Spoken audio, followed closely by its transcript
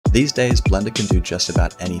These days, Blender can do just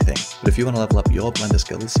about anything, but if you want to level up your Blender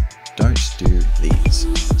skills, don't do these.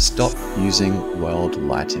 Stop using world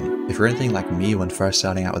lighting. If you're anything like me when first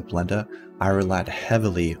starting out with Blender, I relied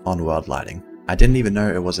heavily on world lighting. I didn't even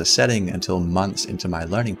know it was a setting until months into my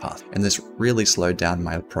learning path, and this really slowed down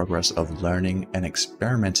my progress of learning and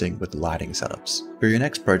experimenting with lighting setups. For your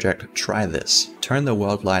next project, try this. Turn the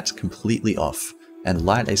world lights completely off and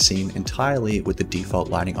light a scene entirely with the default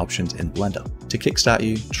lighting options in Blender. To kickstart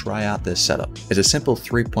you, try out this setup. It's a simple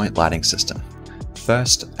 3-point lighting system.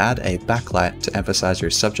 First, add a backlight to emphasize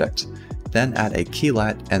your subject, then add a key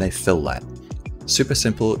light and a fill light. Super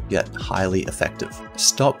simple, yet highly effective.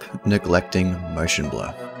 Stop neglecting motion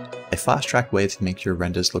blur. A fast-track way to make your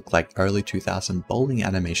renders look like early 2000 bowling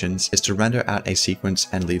animations is to render out a sequence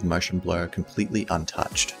and leave motion blur completely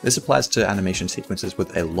untouched. This applies to animation sequences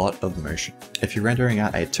with a lot of motion. If you're rendering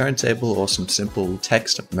out a turntable or some simple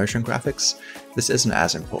text motion graphics, this isn't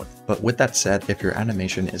as important. But with that said, if your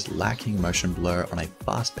animation is lacking motion blur on a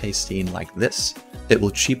fast-paced scene like this, it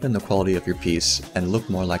will cheapen the quality of your piece and look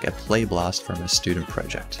more like a play blast from a student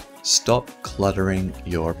project. Stop cluttering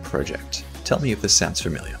your project. Tell me if this sounds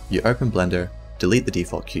familiar. You open Blender, delete the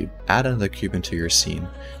default cube, add another cube into your scene,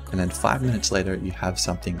 and then 5 minutes later you have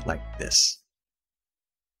something like this.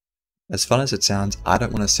 As fun as it sounds, I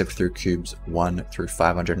don't want to sift through cubes 1 through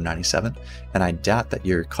 597, and I doubt that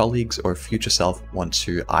your colleagues or future self want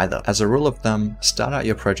to either. As a rule of thumb, start out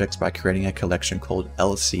your projects by creating a collection called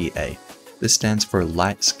LCA. This stands for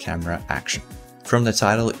Lights, Camera, Action. From the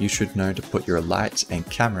title, you should know to put your lights and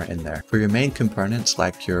camera in there. For your main components,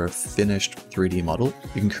 like your finished 3D model,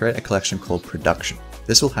 you can create a collection called Production.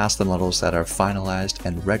 This will house the models that are finalized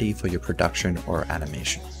and ready for your production or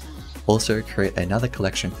animation. Also, create another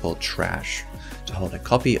collection called Trash to hold a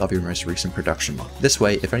copy of your most recent production model. This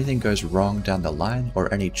way, if anything goes wrong down the line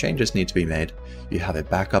or any changes need to be made, you have a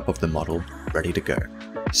backup of the model ready to go.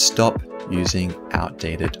 Stop using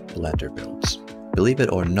outdated Blender builds. Believe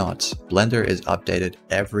it or not, Blender is updated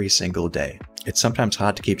every single day. It's sometimes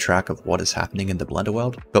hard to keep track of what is happening in the Blender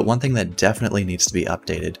world, but one thing that definitely needs to be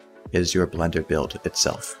updated is your Blender build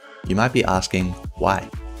itself. You might be asking, why?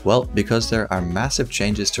 Well, because there are massive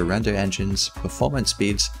changes to render engines, performance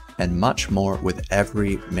speeds, and much more with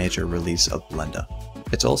every major release of Blender.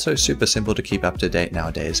 It's also super simple to keep up to date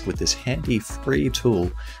nowadays with this handy free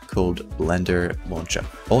tool called Blender Launcher.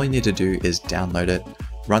 All you need to do is download it,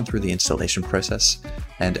 run through the installation process,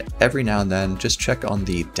 and every now and then just check on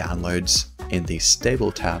the downloads in the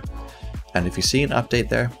stable tab, and if you see an update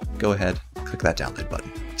there, go ahead, click that download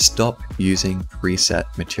button. Stop using preset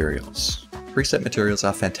materials. Preset materials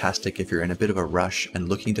are fantastic if you're in a bit of a rush and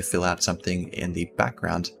looking to fill out something in the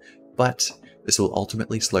background, but this will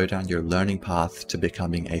ultimately slow down your learning path to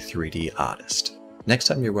becoming a 3D artist. Next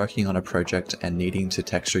time you're working on a project and needing to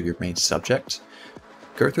texture your main subject,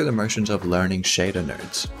 go through the motions of learning shader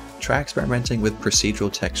nodes. Try experimenting with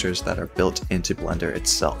procedural textures that are built into Blender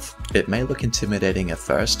itself. It may look intimidating at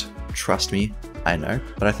first, trust me, I know,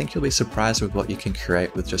 but I think you'll be surprised with what you can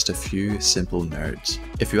create with just a few simple nodes.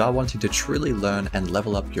 If you are wanting to truly learn and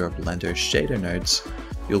level up your Blender shader nodes,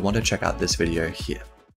 you'll want to check out this video here.